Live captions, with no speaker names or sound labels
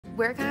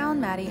We're Kyle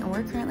and Madie, and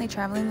we're currently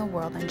traveling the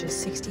world on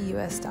just $60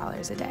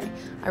 US a day.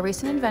 Our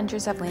recent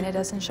adventures have landed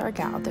us in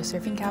Siargao, the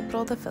surfing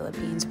capital of the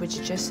Philippines,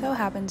 which just so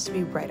happens to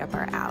be right up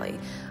our alley.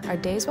 Our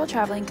days while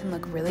traveling can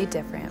look really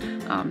different.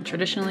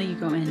 Traditionally, you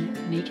go in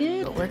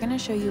naked. But we're going to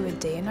show you a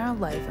day in our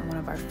life in one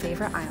of our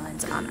favorite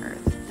islands on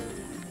Earth.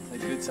 A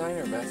good sign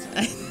or a bad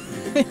sign?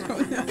 I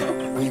don't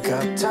know. We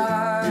got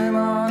time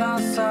on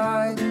our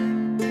side.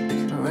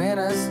 We're in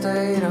a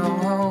state of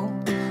hope.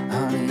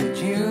 I need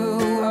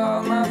you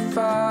on my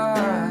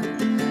fire.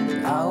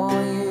 I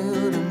want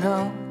you to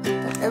know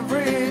that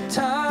every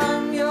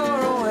time you're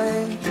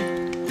away,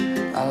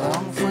 I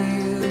long for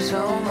you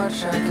so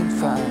much I can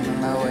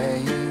find my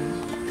way. You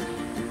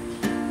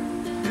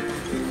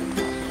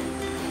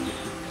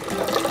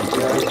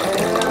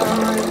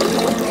got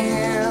everything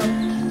here,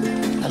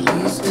 at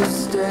least to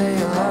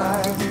stay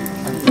alive.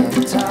 And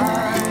the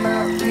time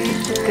that we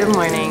share. Good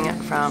morning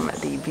from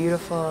the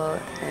beautiful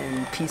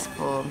and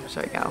peaceful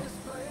Siargao.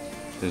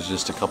 There's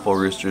just a couple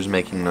roosters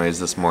making noise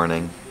this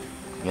morning,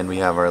 and we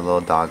have our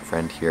little dog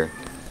friend here.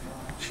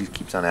 She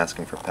keeps on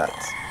asking for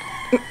pets.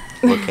 A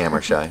little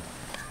camera shy.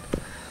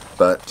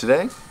 But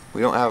today,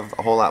 we don't have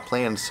a whole lot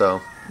planned,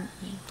 so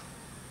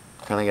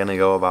kind of gonna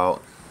go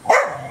about.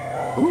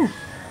 Ooh.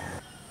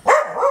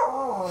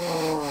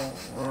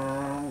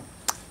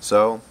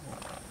 So,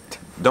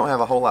 don't have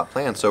a whole lot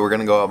planned, so we're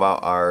gonna go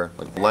about our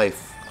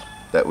life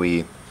that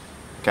we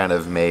kind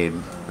of made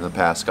in the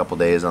past couple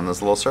days on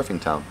this little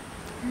surfing town.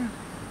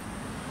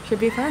 Should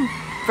be fun.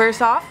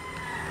 First off,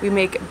 we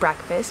make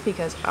breakfast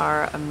because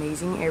our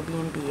amazing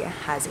Airbnb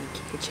has a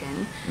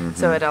kitchen.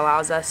 So it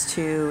allows us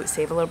to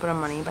save a little bit of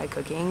money by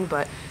cooking,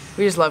 but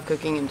we just love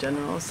cooking in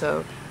general,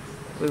 so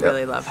we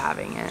really love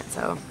having it.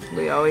 So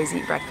we always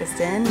eat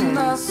breakfast in. And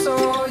I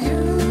saw you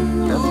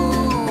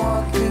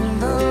walking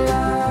the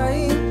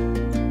line,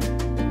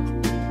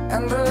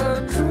 and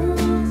the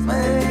truth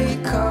may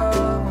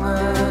come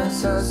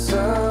as a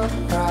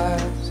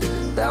surprise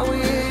that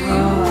we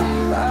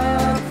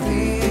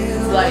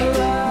like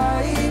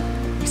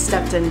we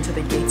stepped into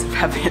the gates of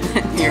heaven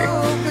in here.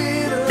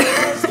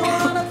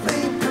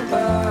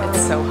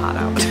 It's so hot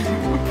out.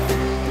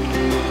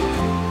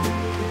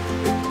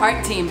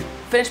 Alright team,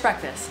 finished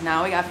breakfast.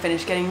 Now we gotta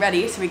finish getting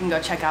ready so we can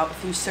go check out a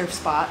few surf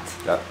spots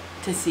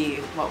to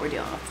see what we're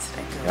dealing with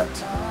today. I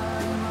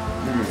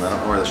don't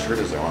know where the shirt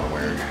is I want to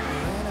wear.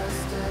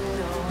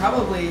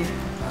 Probably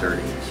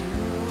Dirty.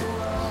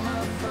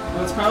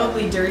 well, it's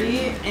probably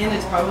dirty and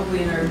it's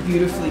probably in our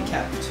beautifully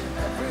kept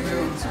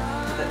room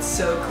that's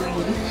so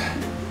clean.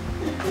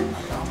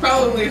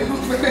 Probably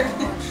over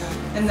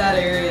in that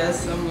area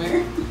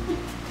somewhere.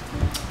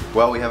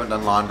 Well, we haven't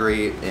done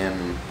laundry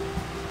in,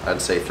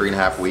 I'd say,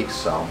 3.5 weeks,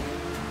 so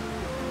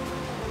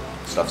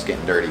stuff's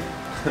getting dirty.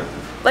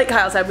 Like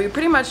Kyle said, we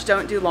pretty much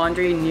don't do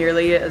laundry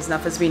nearly as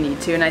enough as we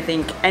need to, and I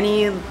think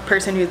any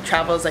person who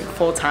travels like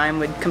full time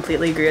would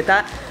completely agree with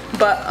that.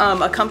 But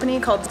a company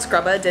called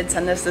Scrubba did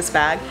send us this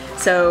bag,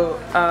 so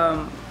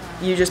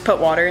you just put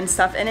water and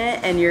stuff in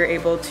it and you're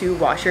able to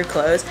wash your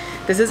clothes.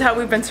 This is how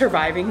we've been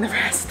surviving the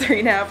past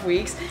 3.5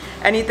 weeks.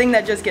 Anything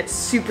that just gets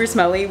super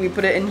smelly, we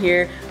put it in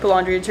here, put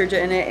laundry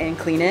detergent in it and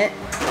clean it,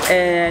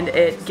 and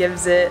it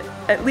gives it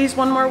at least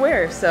one more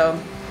wear, so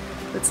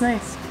it's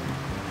nice.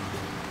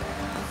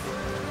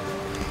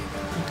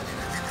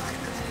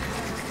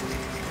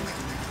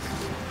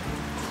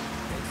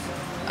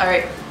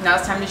 Alright, now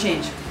it's time to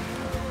change.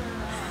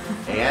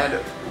 And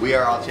we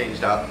are all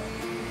changed up.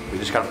 We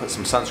just gotta put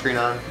some sunscreen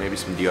on, maybe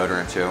some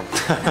deodorant too.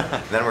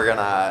 Then we're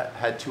gonna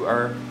head to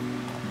our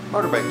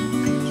motorbike.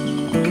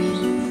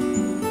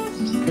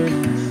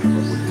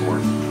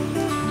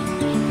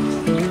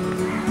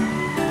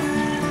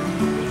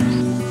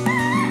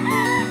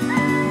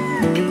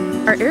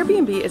 Our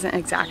Airbnb isn't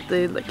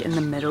exactly like in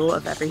the middle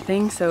of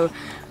everything, so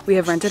we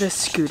have rented a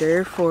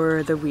scooter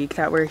for the week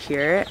that we're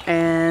here,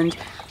 and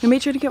we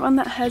made sure to get one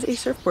that has a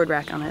surfboard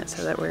rack on it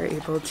so that we're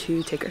able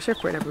to take our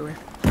surfboard everywhere.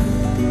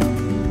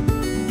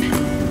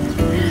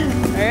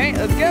 Alright,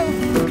 let's go!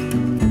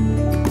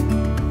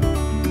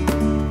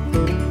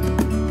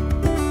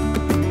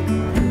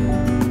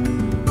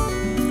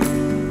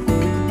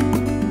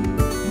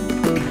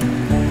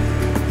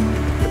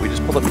 We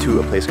just pulled up to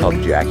a place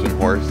called Jacking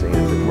Horse,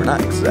 and we're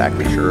not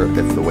exactly sure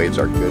if the waves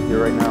are good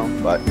here right now,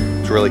 but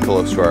it's really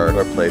close to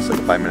our place, like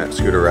a 5-minute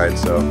scooter ride,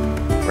 so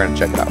we're gonna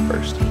check it out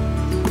first.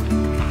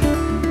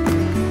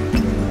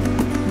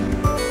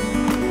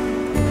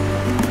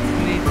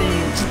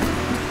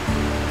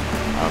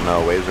 I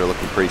don't know, waves are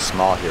looking pretty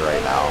small here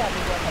right now.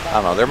 I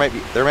don't know, there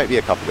might be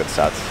a couple good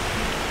sets.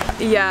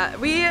 Yeah,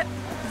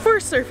 for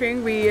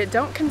surfing, we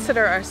don't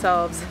consider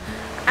ourselves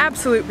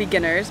absolute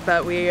beginners,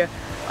 but we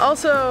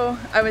also,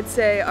 I would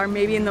say, are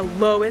maybe in the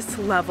lowest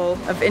level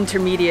of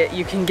intermediate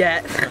you can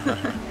get.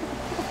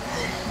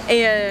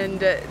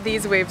 And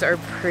these waves are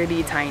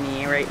pretty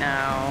tiny right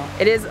now.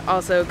 It is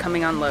also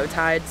coming on low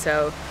tide,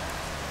 so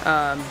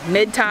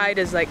mid-tide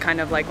is like kind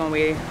of like when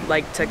we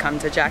like to come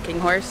to Jacking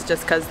Horse,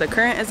 just because the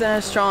current isn't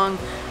as strong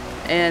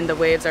and the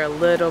waves are a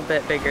little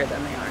bit bigger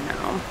than they are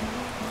now.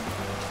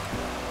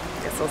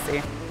 we'll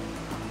see.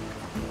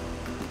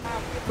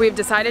 We've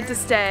decided to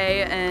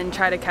stay and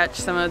try to catch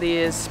some of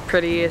these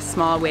pretty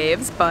small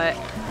waves, but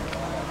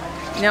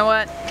you know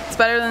what? It's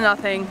better than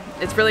nothing.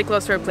 It's really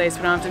close to our place.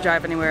 We don't have to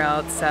drive anywhere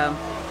else, so.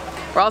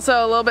 We're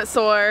also a little bit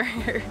sore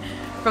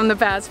from the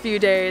past few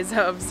days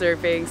of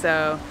surfing,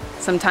 so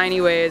some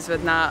tiny waves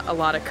with not a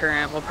lot of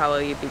current will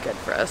probably be good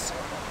for us.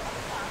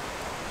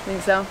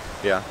 Think so?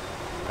 Yeah,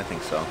 I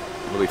think so.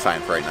 We'll be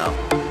fine for right now.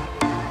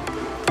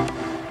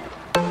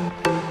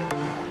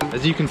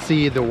 As you can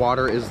see, the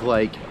water is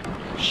like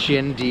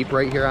shin deep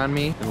right here on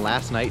me. And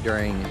last night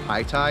during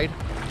high tide,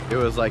 it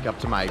was like up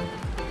to my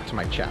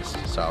chest.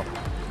 So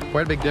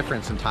quite a big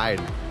difference in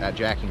tide at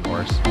Jacking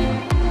Horse.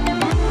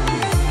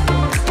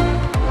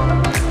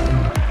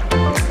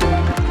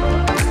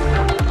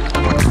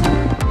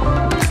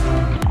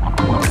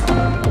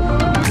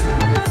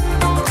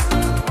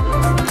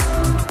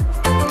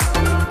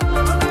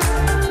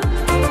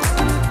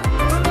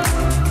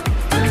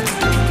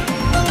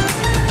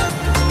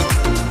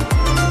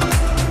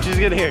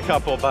 Getting a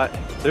couple, but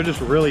they're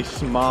just really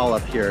small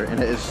up here, and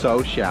it is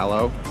so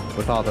shallow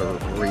with all the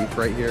reef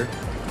right here.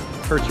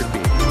 Hurts your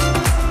feet.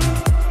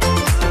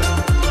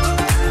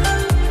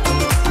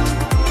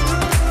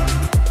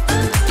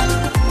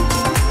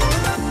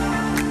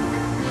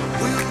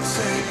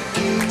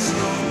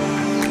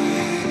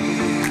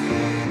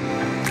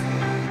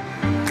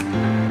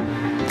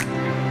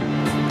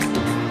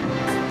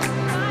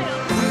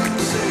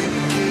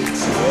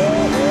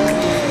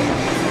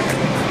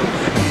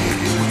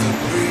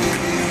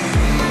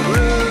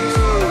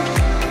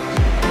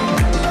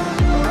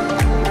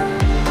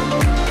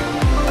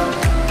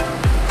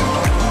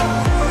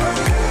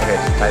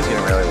 Tide's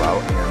getting really low,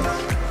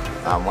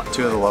 and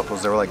two of the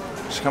locals, they were like,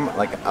 just come,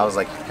 like, I was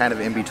like kind of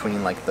in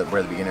between like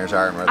where the beginners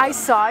are and where I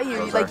saw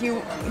you, like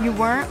you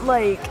weren't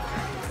like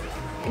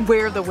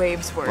where the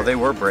waves were. Well, they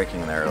were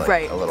breaking there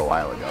like a little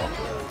while ago,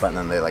 but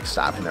then they like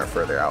stopped and they're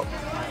further out.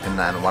 And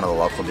then one of the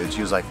local dudes,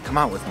 he was like, come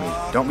out with me,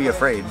 don't be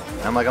afraid.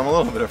 And I'm like, I'm a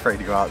little bit afraid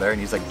to go out there,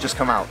 and he's like, just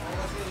come out,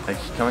 like,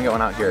 come and get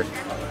one out here.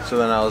 So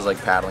then I was like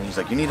paddling, he's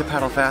like, you need to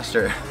paddle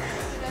faster.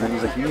 And then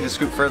he's like, you need to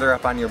scoot further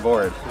up on your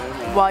board.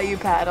 While you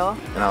paddle?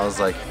 And I was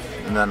like,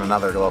 and then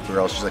another local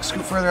girl, she's like,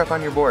 scoot further up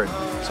on your board.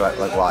 So I,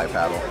 like, while I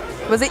paddle.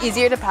 Was it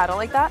easier to paddle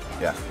like that?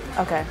 Yeah.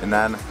 Okay. And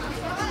then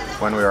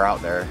when we were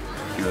out there,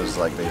 he was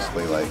like,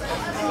 basically like,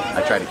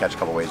 I tried to catch a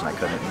couple waves and I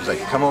couldn't. He was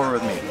like, come over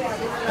with me.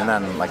 And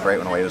then like right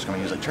when a wave was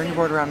coming, he was like, turn your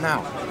board around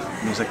now.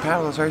 And he's like,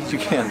 paddle as hard as you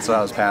can. So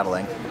I was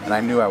paddling, and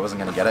I knew I wasn't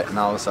gonna get it. And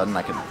all of a sudden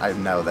I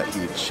know that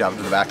he shoved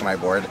the back of my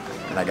board,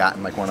 and I got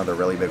in like one of the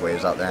really big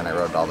waves out there, and I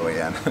rode it all the way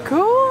in.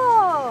 Cool.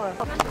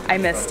 I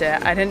missed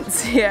it. I didn't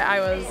see it. I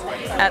was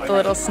at the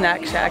little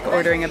snack shack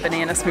ordering a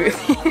banana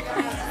smoothie.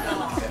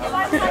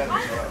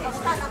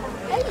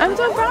 I'm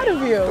so proud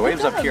of you. The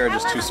waves up here are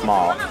just too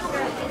small,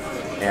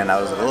 and I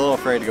was a little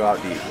afraid to go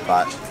out deep,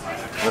 but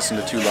listened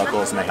to two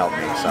locals and they helped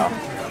me, so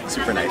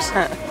super nice.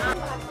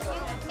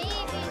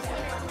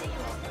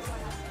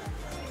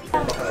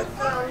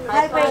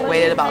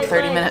 Waited about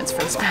 30 minutes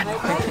for this bad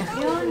boy.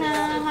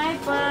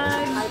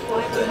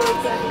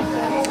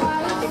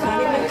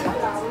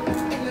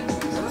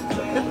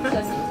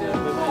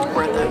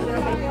 Worth it.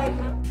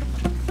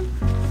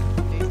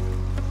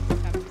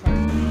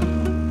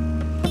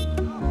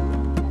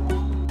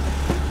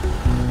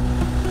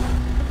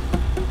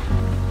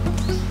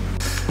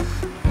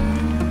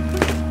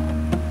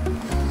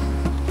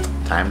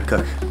 Time to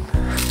cook.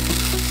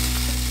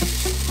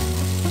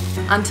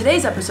 On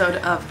today's episode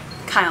of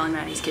Kyle and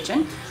Madie's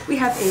Kitchen, we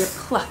have a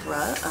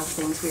plethora of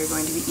things we are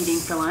going to be eating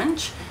for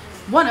lunch.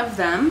 One of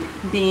them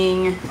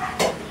being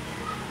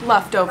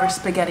leftover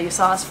spaghetti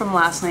sauce from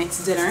last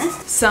night's dinner,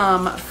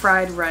 some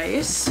fried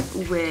rice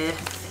with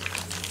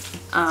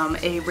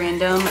a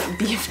random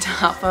beef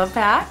tapa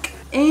pack,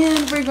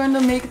 and we're going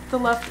to make the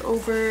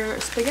leftover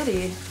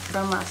spaghetti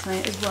from last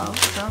night as well,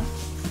 so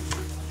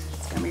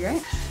it's gonna be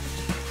great.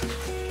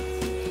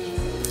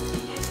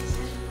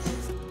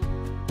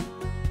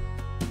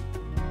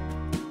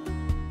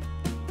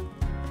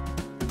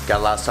 Got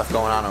a lot of stuff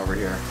going on over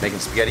here. Making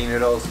spaghetti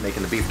noodles,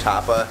 making the beef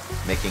tapa,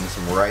 making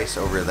some rice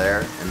over there,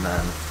 and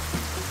then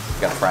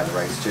gotta fry the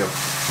rice too.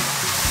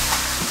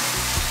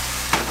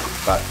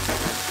 But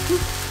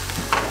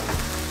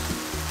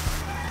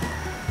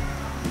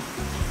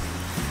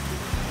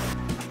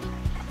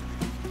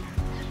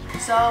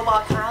so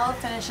while Kyle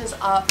finishes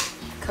up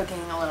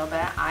cooking a little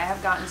bit, I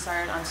have gotten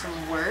started on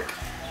some work.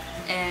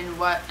 And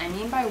what I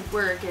mean by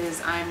work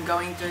is I'm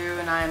going through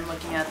and I'm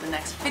looking at the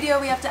next video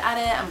we have to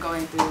edit. I'm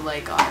going through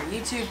like our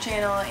YouTube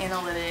channel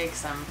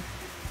analytics. I'm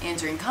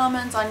answering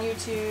comments on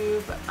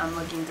YouTube. I'm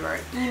looking through our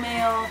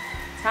email.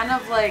 It's kind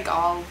of like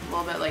all a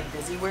little bit like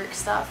busy work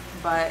stuff,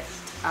 but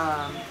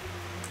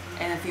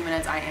in a few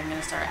minutes I am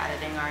going to start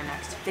editing our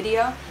next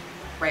video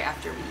right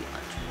after we eat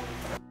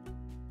lunch.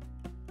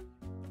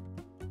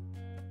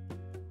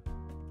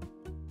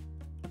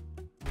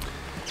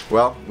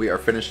 well, we are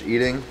finished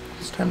eating.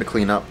 It's time to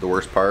clean up, the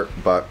worst part,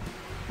 but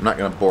I'm not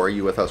gonna bore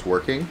you with us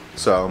working.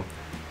 So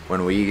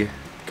when we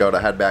go to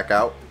head back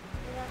out,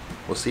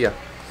 we'll see ya.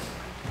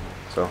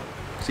 So,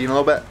 see you in a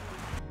little bit.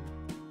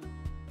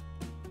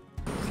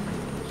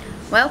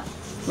 Well,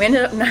 we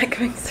ended up not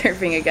going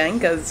surfing again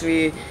because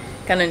we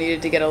kind of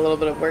needed to get a little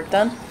bit of work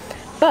done.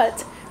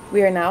 But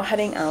we are now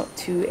heading out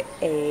to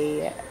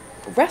a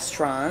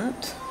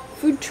restaurant,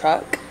 food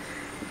truck,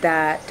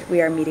 that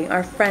we are meeting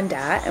our friend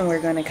at, and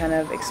we're going to kind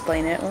of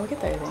explain it when we get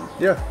there, I think.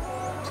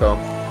 Yeah, so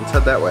let's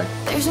head that way.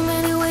 There's so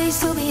many ways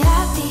to be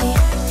happy.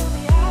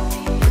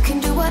 You can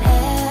do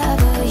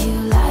whatever you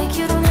like.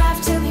 You don't have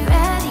to be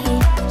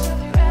ready.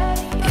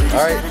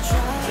 All right,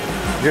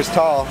 here's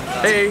Tall.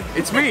 Hey,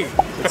 it's me.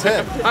 It's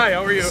him. Hi,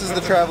 how are you? This is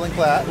the traveling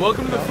Platt.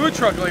 Welcome to the food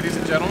truck, ladies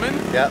and gentlemen.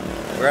 Yep,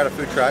 we're at a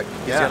food truck.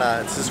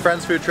 It's his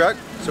friend's food truck,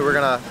 so we're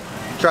gonna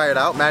try it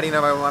out. Maddie and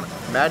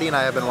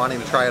I have been wanting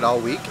to try it all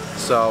week,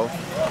 so.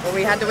 Well,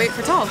 we had to wait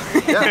for Tall.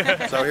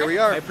 Yeah, so here we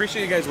are. I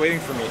appreciate you guys waiting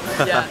for me.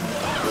 Yeah.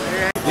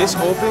 This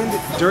opened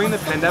during the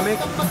pandemic,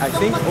 I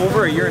think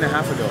over 1.5 years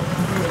ago.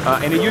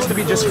 And it used to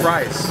be just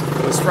fries.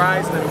 It was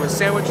fries, and then it was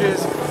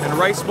sandwiches and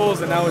rice bowls,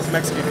 and now it's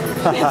Mexican food.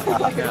 Yeah.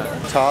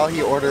 Tall,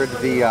 he ordered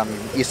the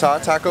isa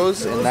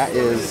tacos, and that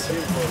is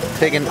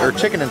chicken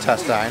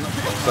intestine.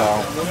 So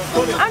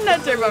I'm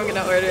not sure if I'm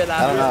gonna order that.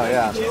 I don't know.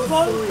 Yeah.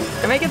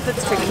 I might get the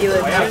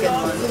tequila chicken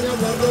one.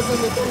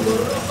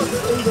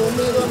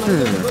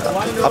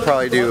 I'll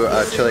probably do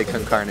a chili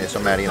con carne, so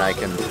Maddie and I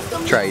can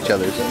try each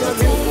other's. Like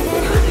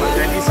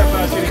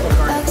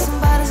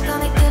somebody's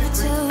gonna give it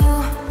to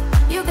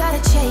you. You gotta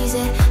chase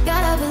it,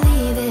 gotta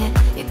believe it.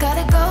 You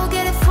gotta go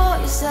get it for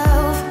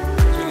yourself.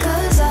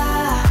 Cause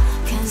I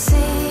can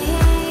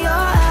see your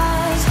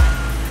eyes.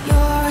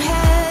 Your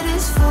head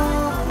is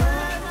full.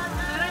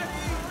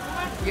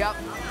 Yep.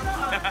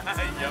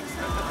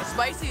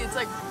 Spicy, it's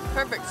like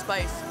perfect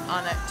spice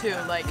on it too.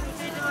 Like,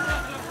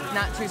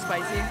 not too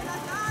spicy.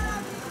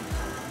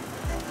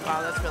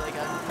 Wow, that's really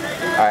good.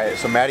 Alright,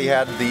 so Maddie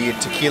had the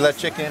tequila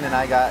chicken, and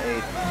I got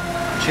a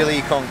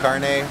chili con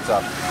carne. It's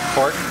a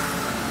pork.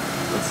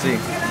 Let's see.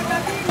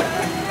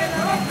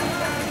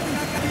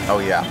 Oh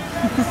yeah,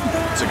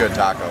 it's a good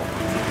taco.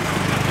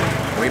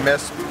 We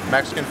miss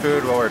Mexican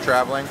food while we're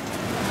traveling,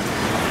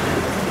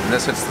 and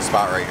this hits the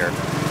spot right here. You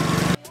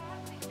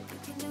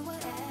can do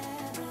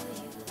whatever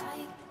you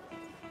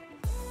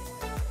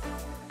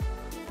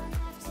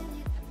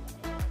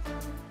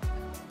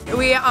like.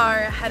 We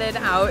are headed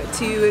out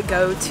to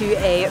go to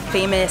a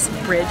famous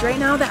bridge right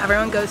now that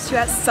everyone goes to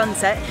at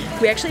sunset.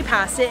 We actually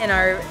passed it in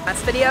our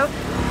last video.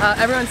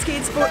 Everyone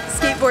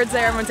skateboards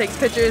there, everyone takes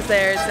pictures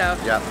there, so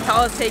Yep.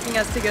 Tall is taking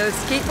us to go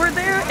skateboard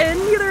there, and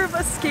neither of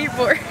us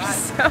skateboard,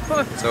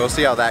 So we'll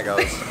see how that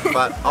goes.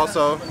 But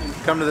also,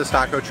 come to this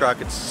taco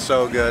truck, it's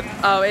so good.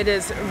 Oh, it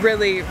is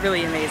really,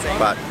 really amazing.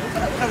 But,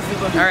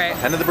 Alright,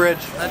 end of the bridge.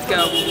 let's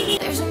go.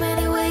 There's so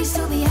many ways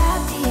to be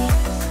happy.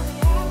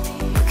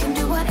 You can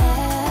do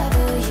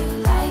whatever you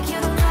like.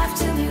 You don't have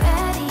to be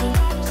ready.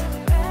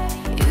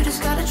 You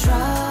just gotta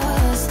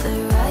trust the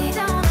right.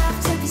 Don't have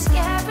to be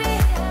scary.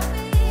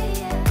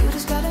 You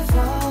just gotta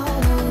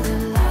follow the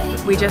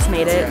light. We just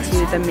made it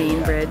to the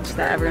main bridge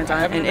that everyone's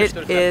on, and it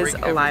is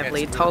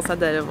lively. Tall said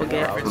that it will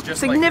get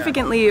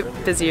significantly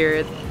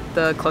busier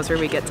the closer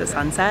we get to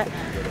sunset.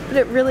 But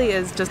it really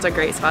is just a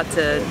great spot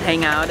to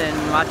hang out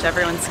and watch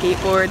everyone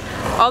skateboard.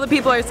 All the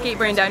people are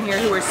skateboarding down here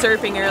who were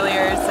surfing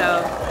earlier,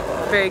 so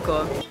very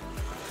cool.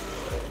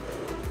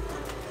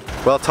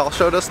 Well, Tall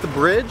showed us the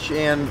bridge,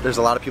 and there's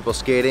a lot of people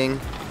skating.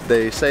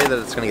 They say that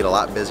it's going to get a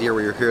lot busier.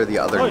 We were here the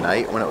other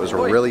night when it was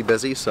really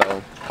busy,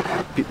 so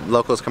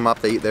locals come up,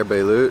 they eat their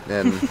balut,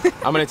 and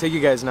I'm going to take you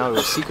guys now to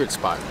a secret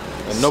spot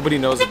that nobody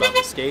knows about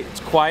the skate.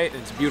 It's quiet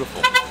and it's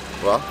beautiful.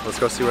 well, let's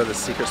go see where the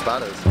secret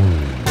spot is.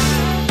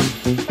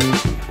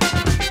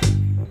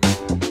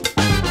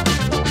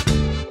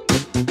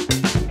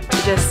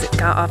 Just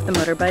got off the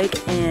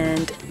motorbike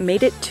and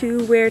made it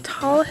to where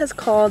Tall has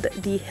called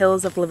the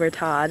Hills of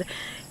Libertad.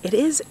 It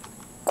is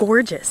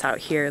gorgeous out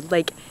here.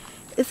 Like,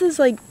 this is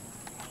like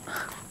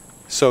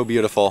So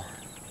beautiful.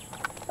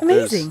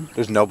 amazing.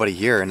 There's nobody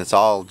here, and it's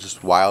all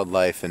just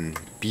wildlife and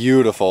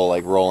beautiful,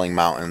 like rolling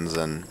mountains,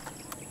 and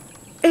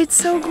It's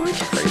so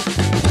gorgeous.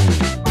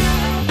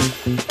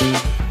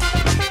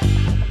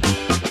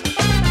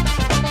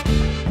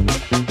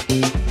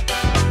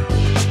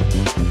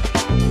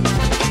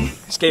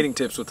 Skating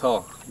tips with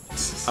Tall.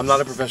 I'm not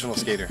a professional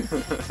skater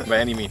by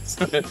any means.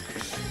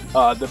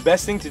 The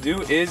best thing to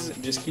do is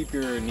just keep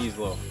your knees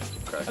low.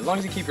 Okay. As long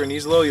as you keep your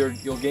knees low,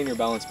 you'll gain your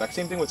balance back.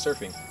 Same thing with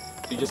surfing.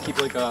 So you just keep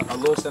like a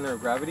low center of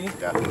gravity,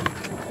 yeah.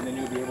 and then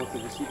you'll be able to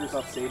just keep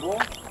yourself stable,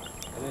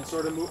 and then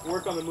sort of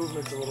work on the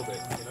movements a little bit.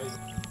 You know?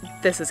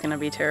 This is gonna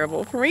be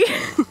terrible for me.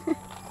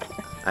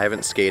 I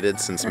haven't skated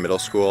since middle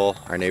school.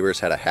 Our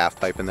neighbors had a half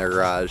pipe in their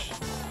garage.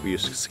 We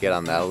used to skate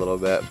on that a little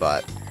bit,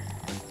 but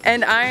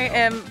And I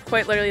am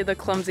quite literally the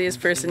clumsiest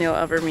person you'll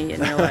ever meet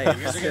in your life.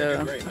 You guys are gonna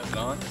do great. Have it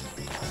on.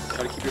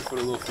 Try to keep your foot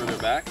a little further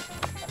back.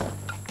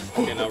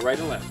 Okay, now right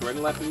and left. Right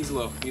and left, knees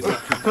low. Knees low.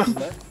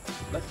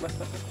 Left, left.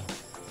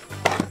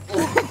 Oh,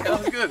 that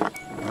was good.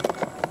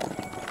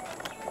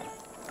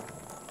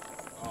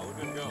 Oh, look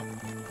at it go.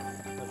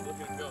 Look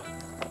at it go.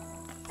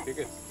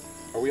 You're good.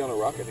 Are we on a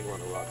rock? I think we're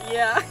on a rock.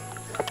 Yeah.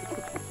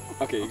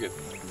 Okay, you're good.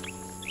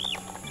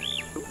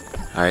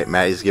 All right,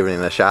 Maddie's giving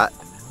it a shot.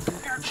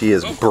 She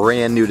is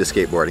brand new to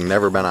skateboarding,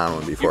 never been on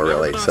one before,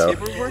 really. So.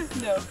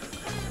 No.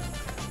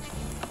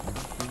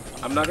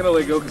 I'm not gonna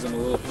let go because I'm a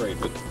little afraid,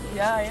 but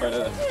Yeah, I try am.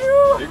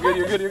 to. You're good.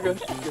 You're good. You're good.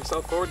 Get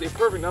yourself forward. You're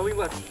perfect. Now lean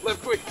left.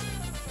 Left quick.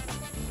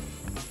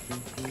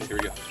 Okay, here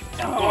we go.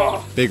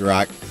 Oh. Big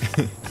rock.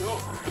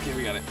 Okay,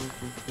 we got it.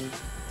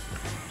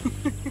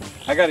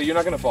 I got it. You're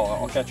not gonna fall.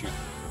 I'll catch you.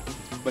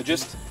 But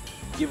just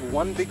give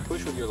one big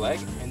push with your leg,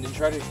 and then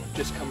try to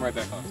just come right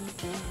back on.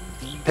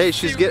 Hey,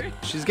 she's getting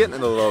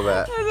it a little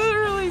bit. That's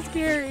really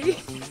scary.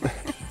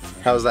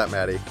 How's that,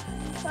 Maddie?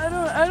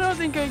 I don't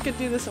think I could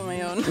do this on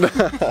my own.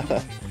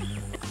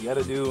 You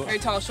gotta do.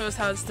 Alright, Tal, show us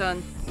how it's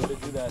done. You gotta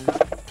do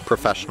that.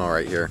 Professional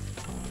right here.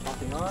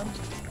 Hopping on.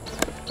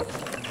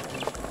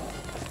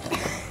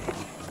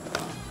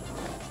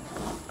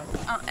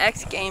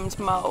 X Games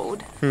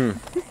mode.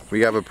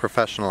 We have a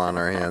professional on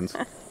our hands.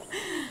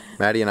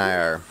 Maddie and I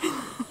are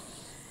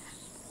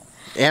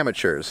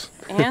amateurs.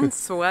 And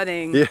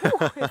sweating. Yeah.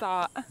 Ooh, it's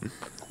hot.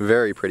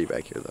 Very pretty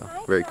back here, though.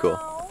 Very cool.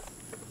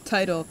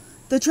 Title: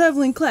 The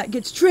traveling clack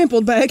gets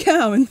trampled by a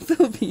cow in the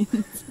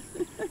Philippines.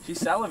 She's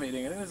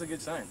salivating. I think that's a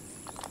good sign.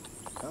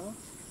 Huh?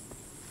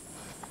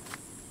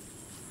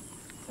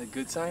 Is that a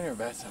good sign or a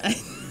bad sign?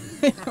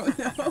 I don't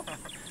know.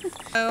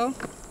 Oh,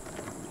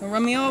 don't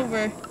run me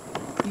over.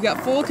 You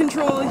got full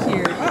control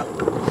here.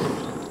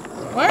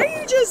 Oh. Why are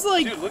you just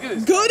like Dude, look at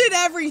this good guy.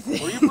 at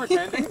everything? Were you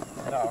pretending?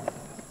 No.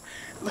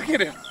 Look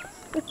at him.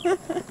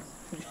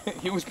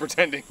 He was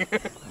pretending.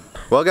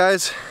 Well,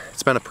 guys,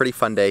 it's been a pretty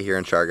fun day here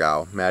in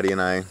Siargao. Maddie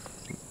and I,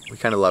 we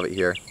kind of love it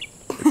here.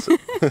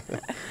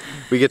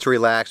 We get to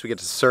relax, we get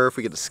to surf,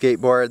 we get to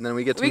skateboard, and then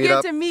we get to meet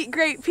up. We get to meet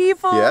great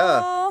people.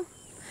 Yeah.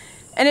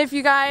 And if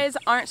you guys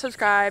aren't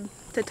subscribed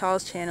to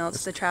Tal's channel,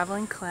 it's The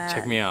Traveling Clack.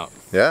 Check me out.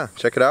 Yeah,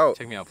 check it out.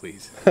 Check me out,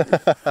 please.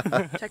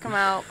 Check them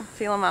out,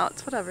 feel them out,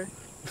 it's whatever.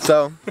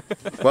 So,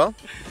 well,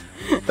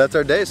 that's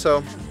our day.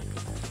 So,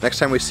 next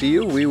time we see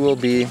you, we will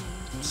be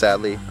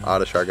sadly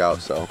out of Siargao.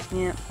 So,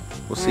 Yeah.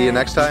 we'll see you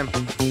next time.